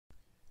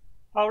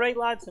Alright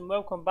lads, and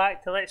welcome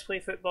back to Let's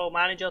Play Football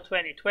Manager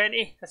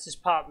 2020. This is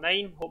part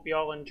 9, hope you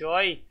all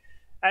enjoy.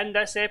 In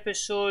this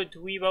episode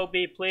we will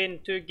be playing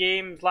two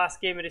games, last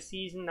game of the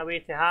season away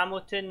to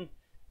Hamilton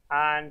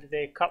and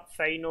the cup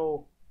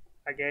final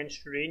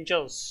against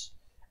Rangers.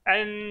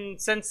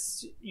 And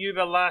since you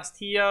were last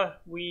here,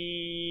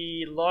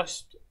 we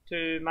lost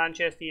to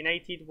Manchester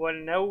United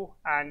 1-0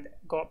 and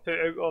got put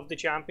out of the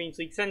Champions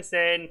League. Since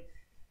then,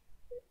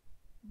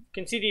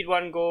 conceded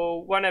one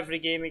goal, won every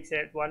game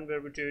except one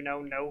where we drew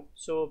 0-0.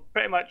 So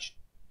pretty much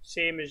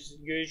same as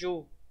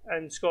usual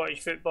in Scottish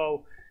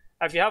football.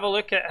 If you have a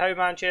look at how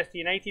Manchester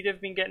United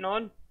have been getting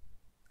on,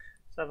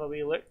 let's have a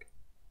wee look.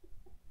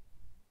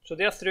 So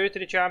they're through to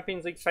the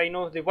Champions League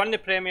final. They won the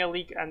Premier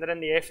League and they're in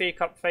the FA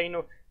Cup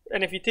final.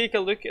 And if you take a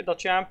look at their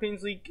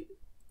Champions League,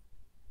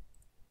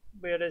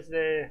 where is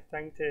the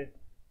thing to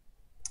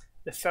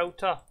the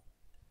filter?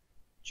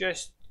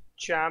 Just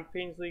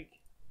Champions League.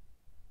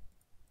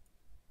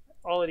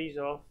 All of these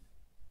off.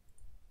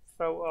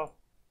 Filter.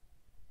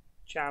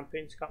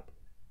 Champions Cup.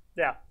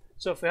 There.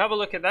 So if we have a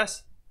look at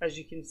this, as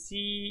you can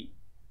see,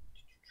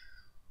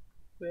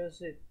 where's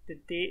the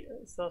date?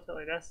 Let's start it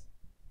like this.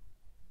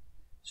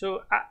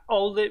 So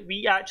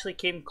we actually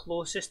came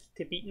closest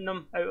to beating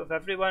them out of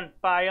everyone.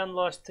 Bayern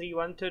lost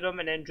 3-1 to them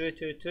and then drew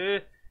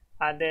 2-2.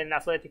 And then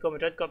Atletico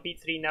Madrid got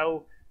beat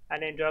 3-0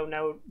 and then drew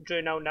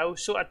 0-0.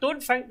 So I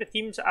don't think the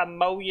team's a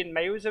million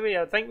miles away.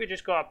 I think we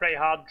just got a pretty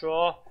hard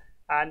draw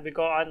and we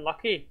got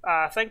unlucky.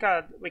 I think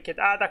we could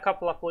add a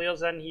couple of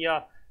players in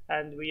here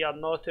and we are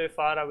not too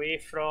far away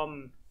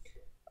from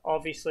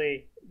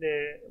obviously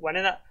the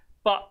winning it.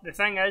 But the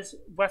thing is,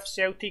 with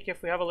Celtic,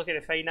 if we have a look at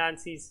the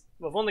finances,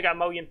 we've only got £1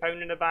 million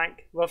in the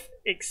bank. We've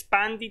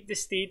expanded the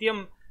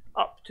stadium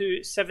up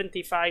to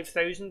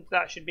 75,000.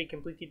 That should be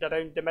completed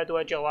around the middle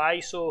of July.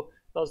 So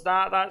there's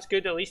that. That's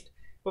good at least.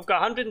 We've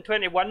got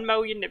 121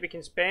 million that we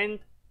can spend.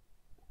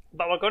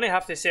 But we're going to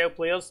have to sell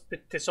players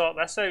to sort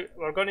this out.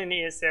 We're going to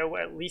need to sell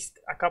at least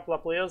a couple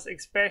of players,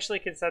 especially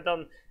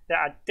considering that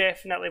I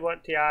definitely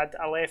want to add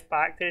a left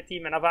back to the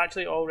team. And I've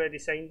actually already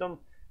signed them.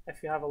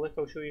 If you have a look,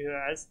 I'll show you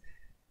who it is.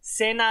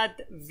 Senad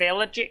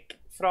Velijic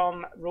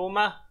from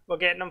Roma. We're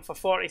getting him for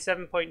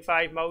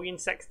 47.5 million,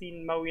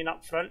 16 million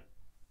up front.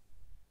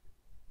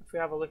 If we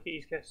have a look at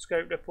his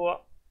scout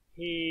report,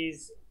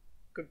 he's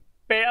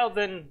better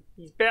than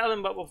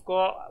what we've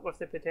got, with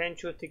the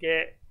potential to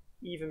get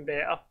even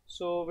better.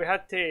 So we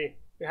had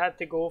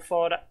to go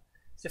for it.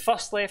 It's the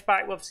first left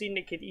back we've seen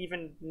that could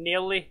even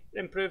nearly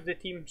improve the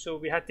team, so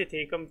we had to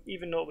take him,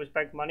 even though it was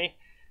big money.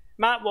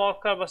 Matt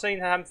Walker, we're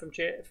signing him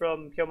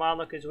from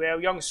Kilmarnock as well.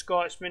 Young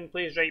Scotsman,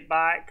 plays right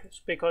back,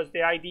 because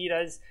the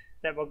idea is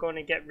that we're going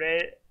to get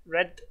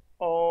rid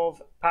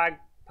of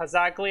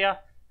Pazaglia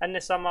in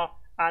the summer,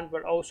 and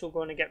we're also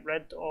going to get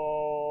rid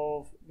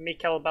of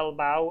Mikel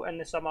Bilbao in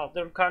the summer.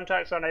 Their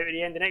contracts run out at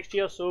the end of next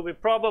year, so we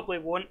probably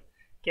won't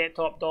get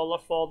top dollar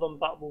for them,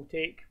 but we'll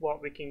take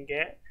what we can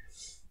get.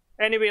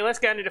 Anyway, let's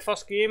get into the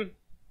first game.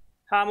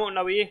 Hamilton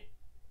away.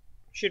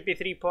 Should be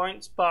 3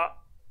 points, but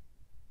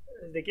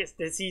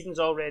the season's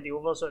already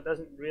over, so it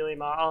doesn't really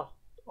matter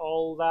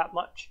all that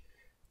much.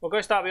 We're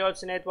going to start with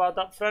Odsonne Edouard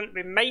up front.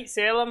 We might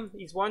sell him.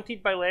 He's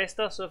wanted by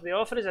Leicester, so if the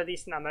offer is a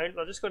decent amount,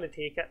 we're just going to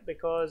take it,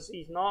 because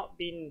he's not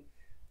been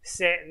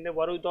setting the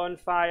world on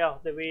fire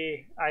the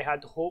way I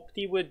had hoped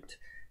he would.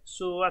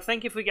 So I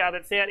think if we get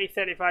about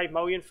 30-35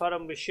 million for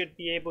him, we should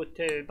be able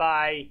to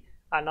buy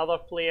another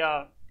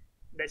player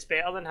that's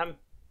better than him.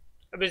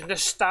 It was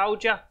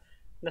nostalgia.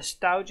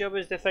 Nostalgia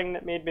was the thing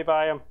that made me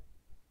buy him.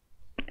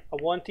 I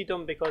wanted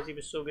him because he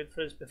was so good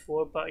for us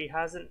before, but he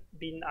hasn't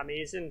been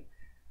amazing.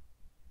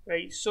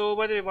 Right, so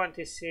what do we want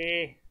to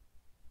say?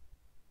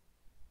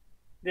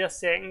 They're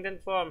second in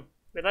form.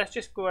 But let's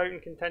just go out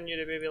and continue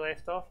the way we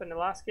left off in the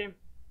last game.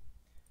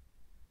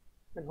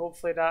 And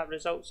hopefully that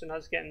results in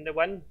us getting the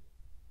win.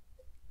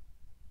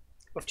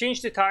 We've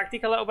changed the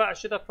tactic a little bit. I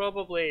should have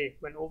probably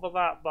went over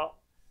that, but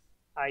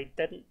I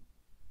didn't.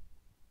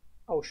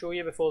 I'll show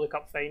you before the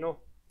cup final.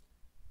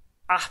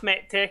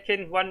 Ahmet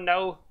Tekin,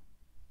 1-0.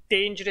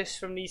 Dangerous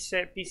from these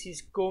set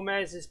pieces.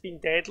 Gomez has been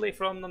deadly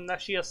from them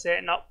this year,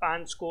 setting up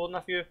and scoring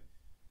a few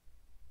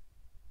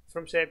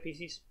from set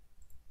pieces.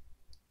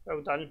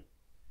 Well done.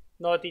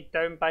 Nodded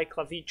down by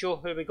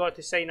Clavijo, who we got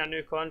to sign a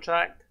new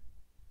contract.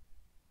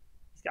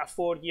 He's got a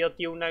 4-year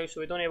deal now, so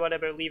we don't need to worry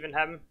about leaving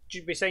him.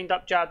 We signed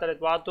up Jadar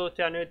Eduardo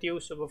to a new deal,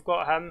 so we've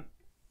got him.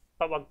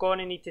 But we're going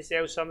to need to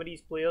sell some of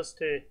these players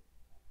to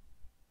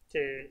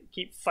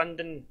keep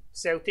funding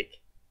Celtic.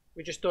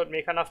 We just don't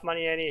make enough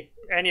money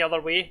any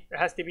other way. It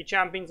has to be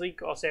Champions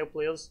League or sell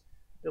players.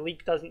 The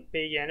league doesn't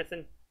pay you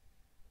anything.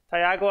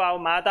 Thiago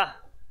Almada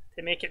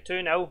to make it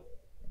 2-0.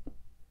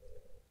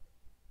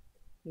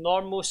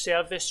 Normal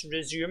service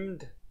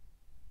resumed.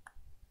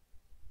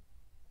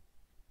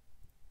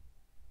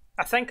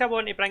 I think I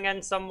want to bring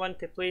in someone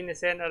to play in the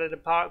centre of the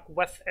park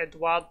with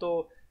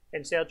Eduardo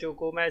and Sergio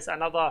Gomez,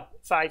 another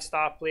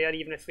 5-star player,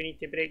 even if we need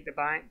to break the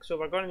bank. So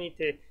we're going to need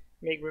to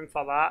make room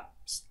for that.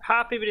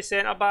 Happy with the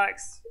centre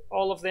backs.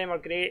 All of them are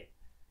great.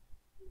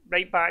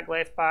 right back,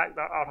 left back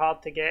that are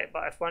hard to get,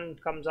 but if one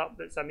comes up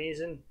that's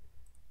amazing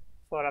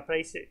for a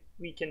price that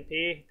we can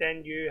pay,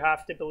 then you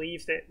have to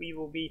believe that we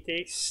will be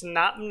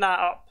snapping that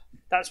up.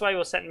 That's why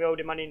we're sitting with all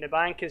the money in the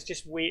bank, is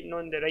just waiting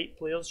on the right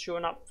players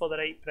showing up for the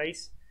right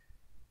price.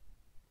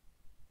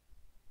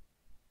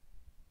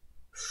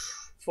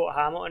 Thought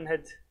Hamilton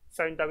had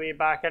found a way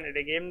back into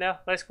the game there.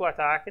 Let's go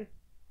attacking.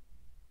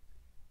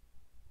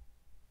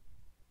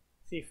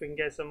 See if we can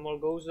get some more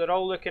goals. They're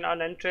all looking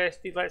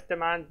uninterested. Let's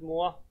demand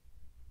more.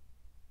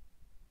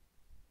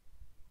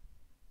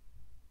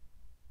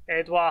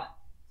 Edouard,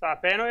 is that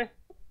a penalty?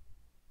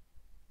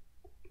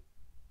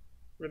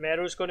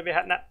 Romero's going to be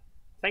hitting it.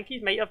 I think he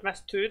might have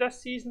missed 2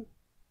 this season.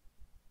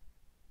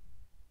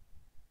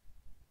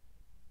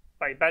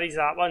 But he buries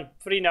that one.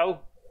 3-0.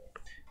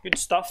 Good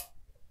stuff.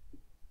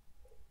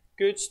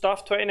 Good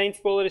stuff.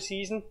 29th goal of the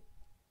season.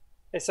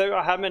 It's out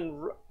of him,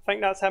 and I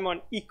think that's him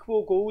on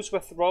equal goals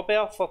with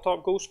Robert for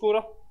top goal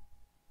scorer.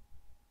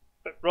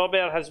 But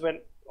Robert has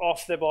went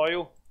off the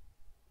boil.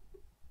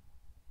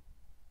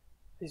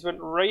 He's went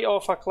right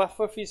off a cliff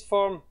with his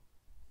form.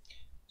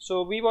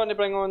 So we want to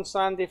bring on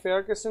Sandy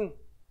Ferguson.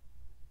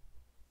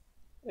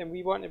 And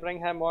we want to bring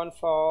him on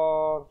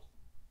for...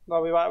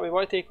 No, we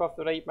want to take off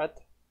the right mid.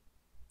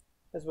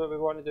 Is what we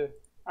want to do.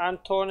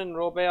 Anton and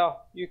Robert,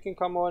 you can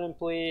come on and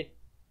play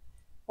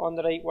on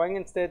the right wing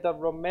instead of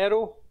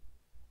Romero.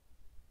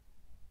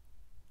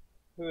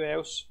 Who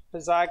else?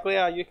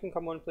 Pizzaglia, you can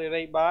come on and play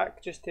right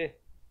back just to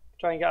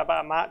try and get a bit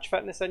of match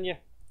fitness in you.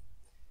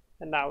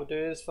 And that'll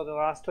do us for the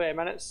last 20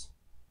 minutes.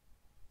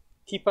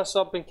 Keep us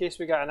up in case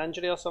we get an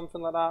injury or something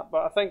like that.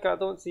 But I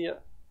don't see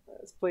it.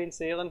 It's plain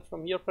sailing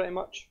from here pretty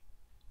much.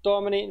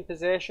 Dominating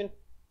possession.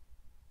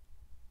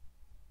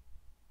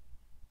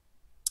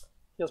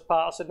 Here's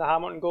Patterson, the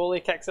Hamilton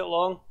goalie, kicks it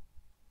long.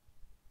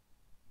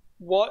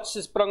 Watts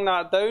has brung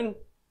that down.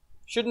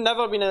 Should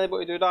never been able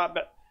to do that,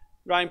 but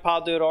Ryan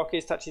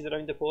Pardew-Rockey's touches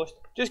around the post.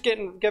 Just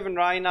giving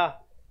Ryan a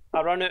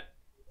run out.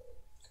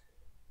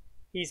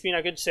 He's been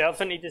a good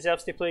servant. He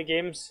deserves to play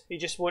games. He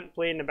just won't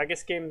play in the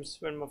biggest games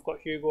when we've got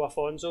Hugo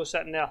Afonso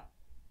sitting there.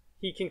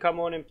 He can come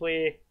on and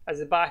play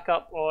as a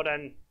backup or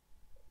in,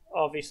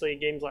 obviously,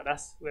 games like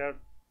this where it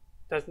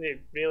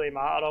doesn't really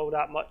matter all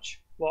that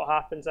much what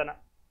happens in it.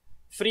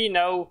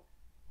 3-0,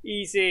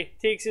 easy,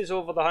 takes us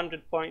over the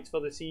 100 points for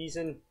the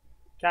season.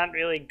 Can't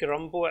really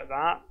grumble at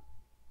that.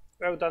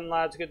 Well done,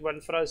 lads, good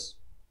win for us.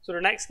 So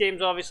the next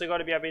game's obviously got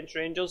to be against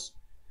Rangers,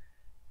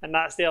 and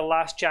that's their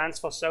last chance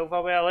for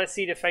silverware. Let's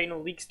see the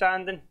final league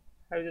standing.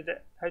 How did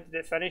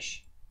it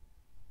finish?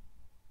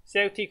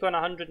 Celtic on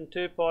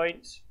 102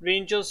 points.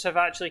 Rangers have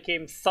actually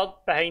came third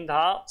behind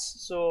Hearts,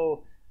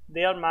 so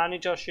their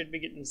manager should be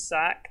getting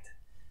sacked.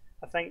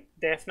 I think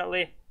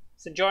definitely.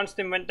 St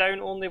Johnstone went down,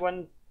 only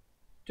won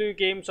 2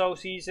 games all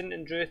season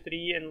and drew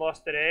 3 and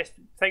lost the rest.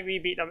 I think we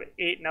beat them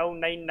 8-0,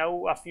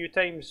 9-0 a few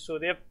times, so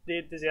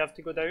they deserve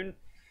to go down.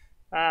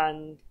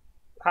 And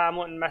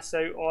Hamilton miss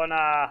out on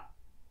a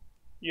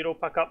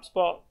Europa Cup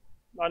spot.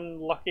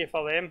 Unlucky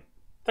for them.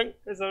 I think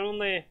is there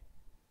only...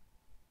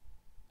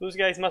 Those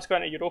guys must go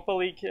into Europa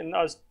League, and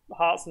us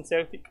Hearts and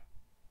Celtic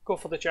go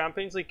for the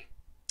Champions League.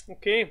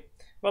 Okay,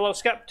 well I'll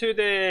skip to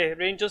the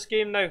Rangers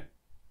game now.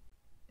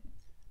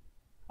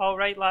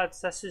 Alright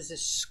lads, this is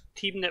the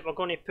team that we're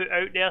going to put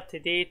out there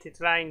today to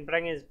try and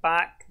bring us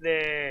back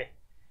the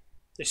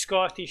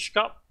Scottish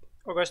Cup.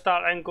 We're going to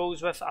start in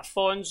goals with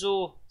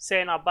Afonso,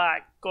 centre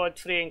back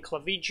Godfrey and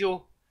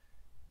Clavijo.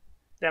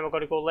 Then we're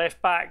going to go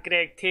left back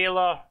Greg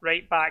Taylor,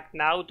 right back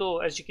Naldo.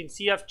 As you can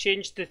see, I've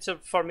changed the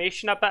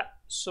formation a bit,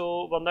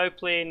 so we're now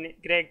playing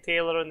Greg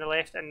Taylor on the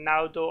left and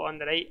Naldo on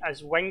the right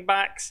as wing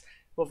backs.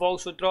 We've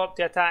also dropped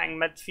the attacking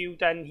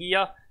midfield in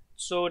here,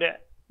 so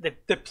that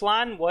the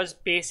plan was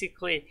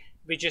basically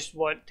we just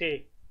want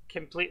to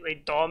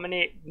completely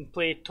dominate and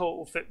play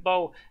total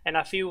football, and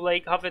I feel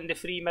like having the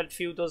 3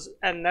 midfielders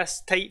in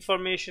this tight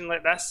formation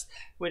like this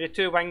with the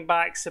 2 wing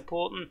backs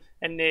supporting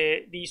and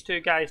these 2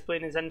 guys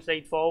playing as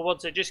inside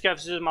forwards, it just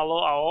gives them a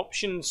lot of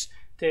options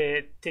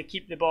to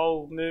keep the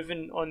ball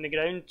moving on the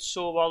ground.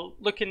 So we're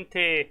looking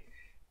to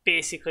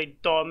basically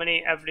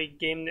dominate every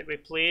game that we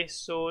play,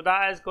 so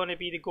that is going to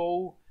be the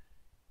goal.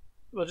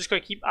 We're just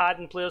going to keep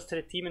adding players to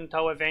the team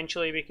until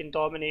eventually we can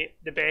dominate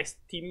the best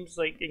teams,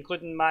 like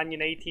including Man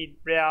United,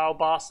 Real,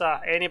 Barca,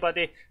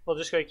 anybody. We're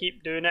just going to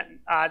keep doing it,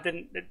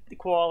 adding the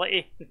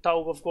quality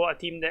until we've got a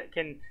team that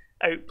can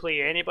outplay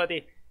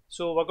anybody.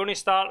 So we're going to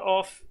start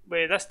off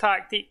with this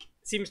tactic.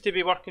 Seems to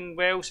be working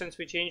well since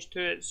we changed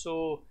to it,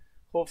 so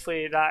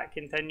hopefully that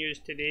continues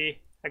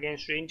today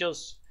against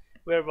Rangers,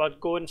 where we're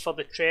going for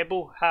the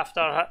treble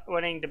after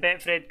winning the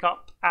Betfred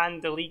Cup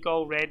and the league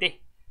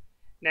already.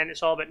 And then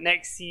it's all about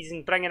next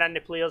season, bringing in the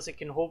players that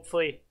can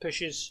hopefully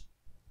push us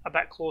a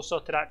bit closer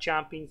to that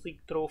Champions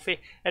League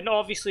trophy. And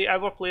obviously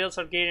our players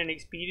are gaining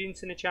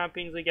experience in the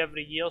Champions League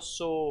every year,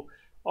 so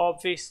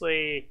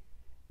obviously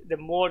the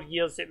more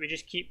years that we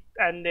just keep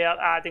in there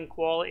adding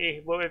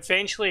quality, we'll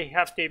eventually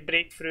have to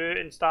break through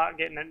and start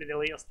getting into the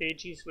later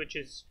stages, which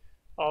is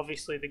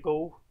obviously the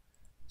goal.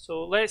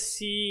 So let's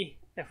see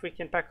if we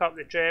can pick up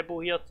the treble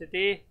here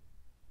today.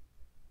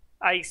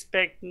 I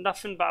expect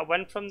nothing but a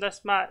win from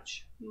this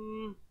match.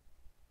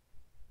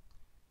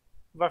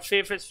 We're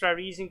favourites for a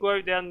reason. Go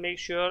out there and make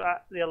sure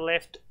that they're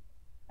left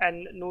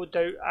in no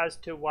doubt as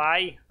to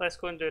why. Let's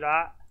go and do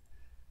that.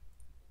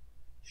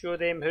 Show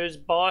them who's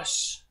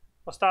boss.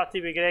 We'll start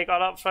with Gregor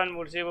up front.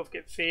 We'll say we've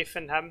got faith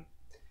in him.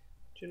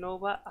 Do you know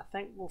what? I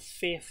think we'll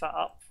faith it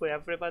up with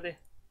everybody.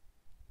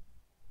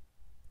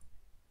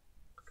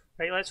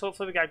 Right, let's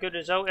hopefully we get a good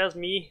result. There's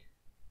me.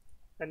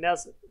 And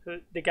there's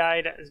the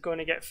guy that is going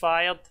to get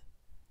fired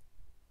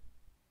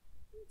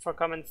for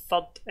coming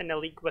third in the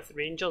league with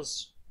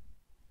Rangers.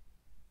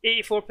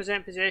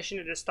 84% possession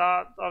at the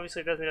start.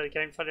 Obviously doesn't really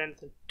count for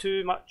anything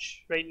too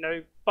much right now,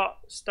 but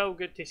still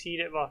good to see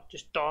that we're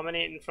just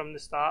dominating from the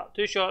start.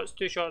 Two shots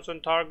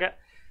on target.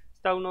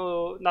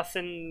 Still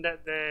nothing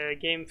that the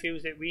game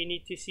feels that we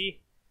need to see.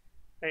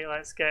 Right,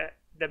 let's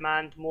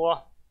demand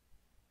more.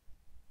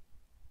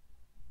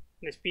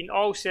 And it's been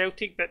all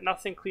Celtic, but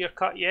nothing clear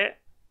cut yet.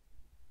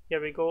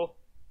 Here we go.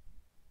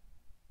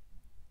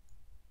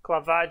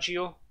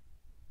 Clavaggio.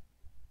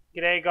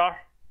 Gregor.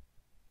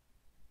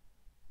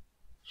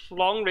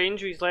 Long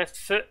range with his left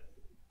foot.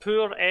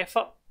 Poor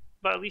effort,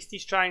 but at least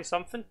he's trying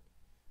something.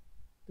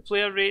 The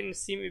player ratings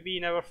seem to be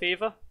in our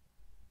favour.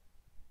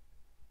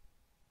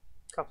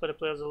 A couple of the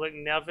players are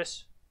looking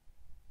nervous.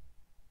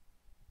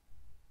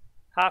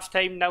 Half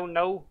time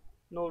 0-0.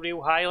 No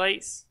real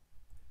highlights.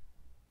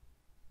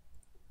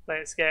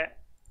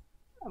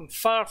 I'm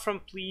far from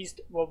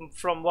pleased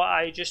from what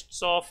I just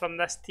saw from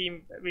this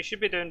team. We should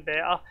be doing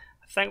better. I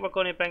think we're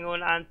going to bring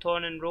on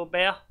Anton and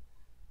Robert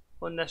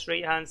on this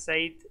right hand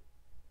side.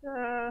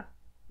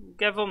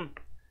 Give them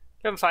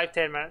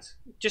 5-10 minutes,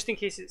 just in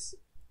case it's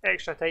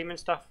extra time and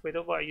stuff. We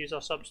don't want to use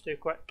our subs too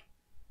quick.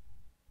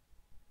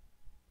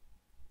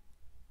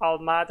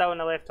 Almada on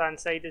the left hand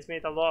side has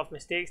made a lot of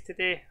mistakes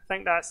today. I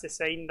think that's the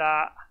sign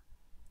that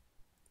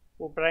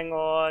we'll bring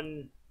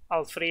on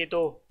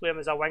Alfredo, play him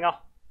as a winger.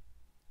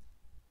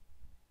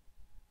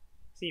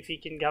 See if he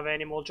can give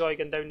any more joy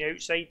going down the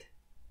outside.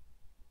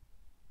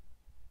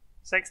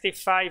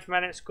 65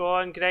 minutes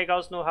gone.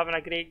 Gregor's not having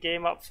a great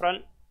game up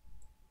front.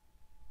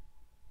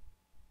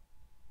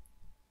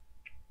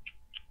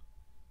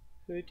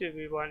 Who do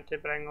we want to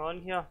bring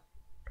on here?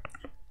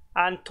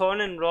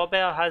 Anton and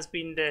Robert has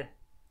been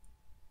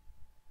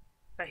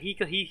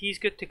he's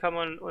good to come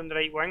on the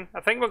right wing. I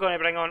think we're going to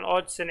bring on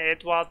Odds and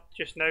Edward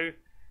just now.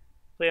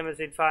 Play him as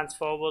the advance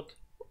forward.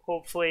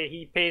 Hopefully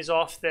he pays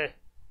off the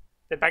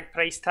big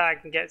price tag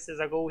and gets us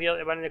a goal here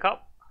to win the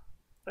cup.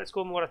 Let's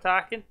go more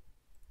attacking.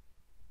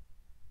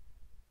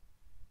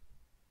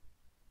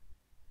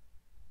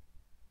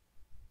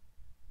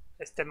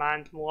 Let's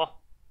demand more.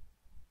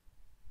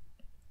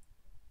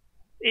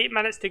 8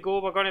 minutes to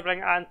go. We're going to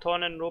bring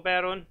Anton and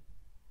Robert on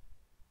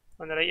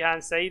the right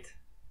hand side.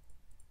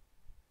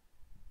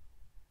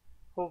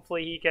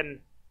 Hopefully he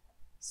can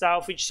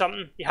salvage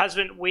something. He has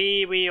went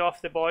way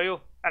off the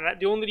boil, and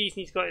the only reason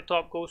he's got the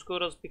top goal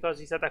scorers because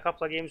he's had a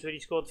couple of games where he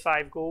scored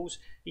 5 goals.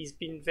 He's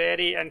been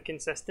very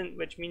inconsistent,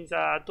 which means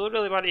I don't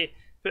really want to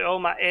put all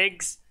my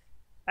eggs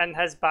in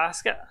his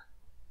basket.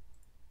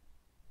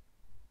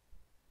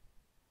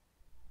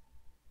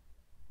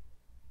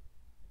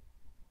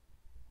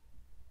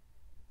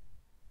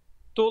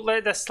 Don't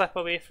let this slip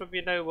away from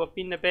you now. We've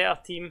been the better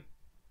team.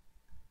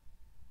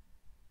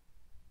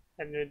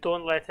 And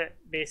don't let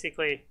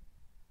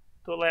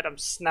him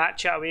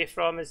snatch it away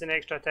from us in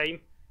extra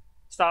time.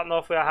 Starting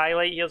off with a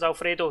highlight. Here's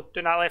Alfredo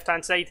doing that left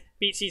hand side.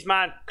 Beats his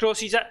man.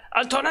 Crosses it.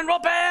 Anton and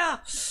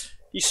Robert!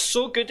 He's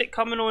so good at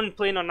coming on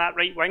playing on that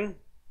right wing.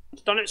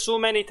 He's done it so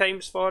many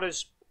times for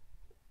us.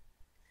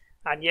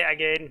 And yet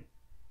again,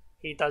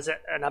 he does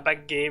it in a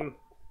big game.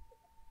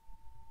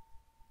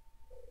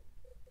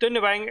 Down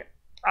the wing.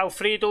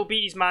 Alfredo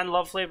beat his man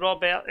lovely.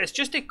 Robert. It's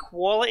just the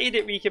quality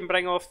that we can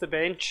bring off the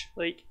bench.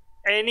 Like,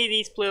 any of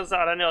these players that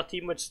are in our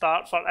team would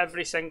start for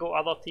every single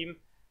other team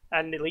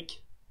in the league.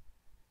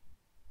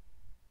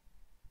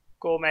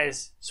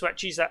 Gomez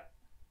switches it.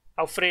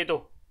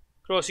 Alfredo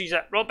crosses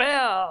it.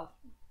 Robert!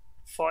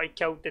 Thought he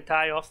killed the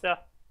tie off there.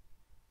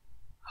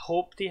 I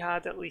hoped he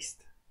had at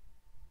least.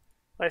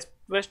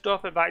 Let's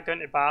drop it back down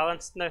to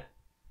balanced now,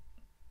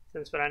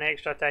 since we're in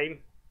extra time.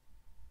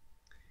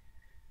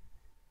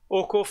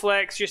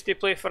 Okoflex used to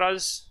play for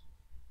us.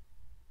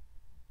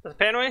 There's a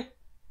penalty.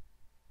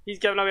 He's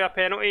giving away a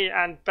penalty,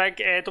 and Big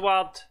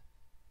Edward.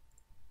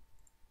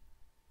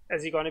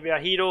 Is he going to be a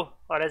hero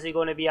or is he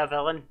going to be a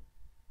villain?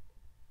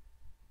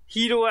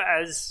 Hero it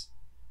is,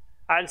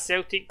 and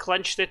Celtic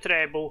clinch the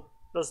treble.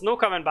 There's no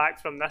coming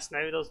back from this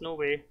now, there's no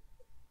way.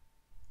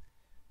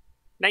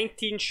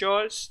 19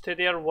 shots to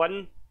their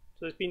 1,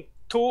 so it's been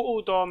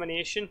total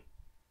domination.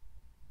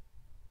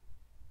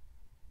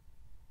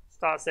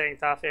 Start second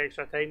half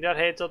extra time, their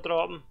heads are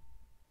dropping.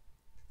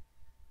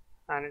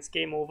 And it's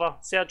game over.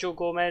 Sergio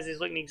Gomez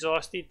is looking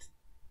exhausted.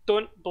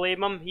 Don't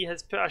blame him, he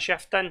has put a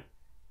shift in.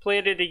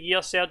 Player of the year,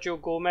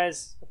 Sergio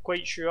Gomez, I'm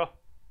quite sure.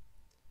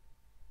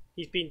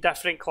 he's been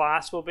different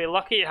class. We'll be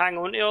lucky to hang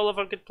on to all of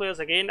our good players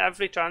again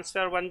every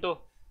transfer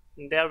window.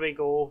 And there we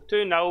go,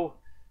 2-0.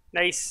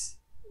 Nice.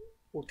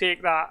 We'll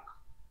take that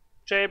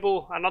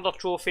treble, another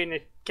trophy in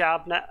the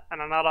cabinet,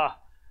 and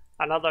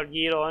another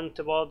year on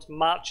towards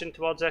marching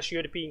towards this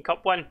European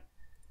Cup win.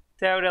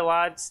 Tell the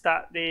lads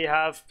that they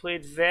have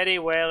played very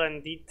well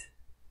indeed.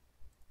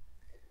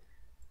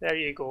 There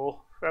you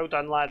go. Well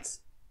done,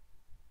 lads.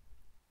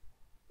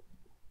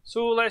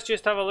 So let's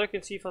just have a look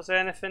and see if there's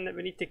anything that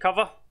we need to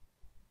cover.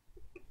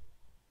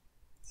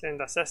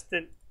 Send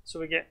assistant. So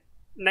we get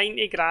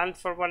 90 grand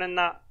for winning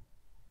that.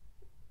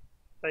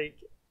 Like,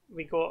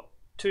 we got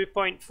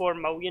 2.4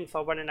 million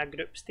for winning a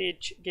group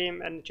stage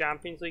game in the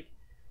Champions League.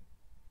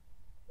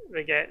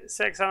 We get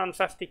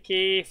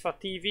 650k for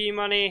TV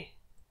money,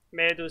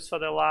 medals for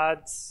the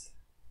lads.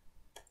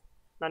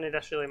 None of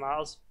this really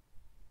matters.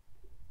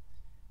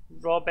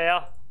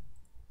 Robert.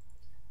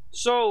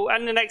 So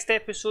in the next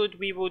episode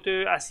we will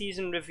do a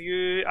season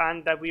review,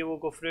 and we will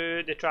go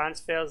through the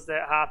transfers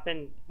that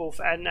happened both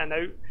in and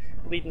out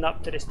leading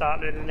up to the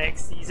start of the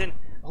next season.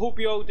 I hope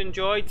you all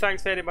enjoyed.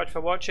 Thanks very much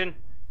for watching,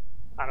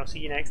 and I'll see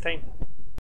you next time.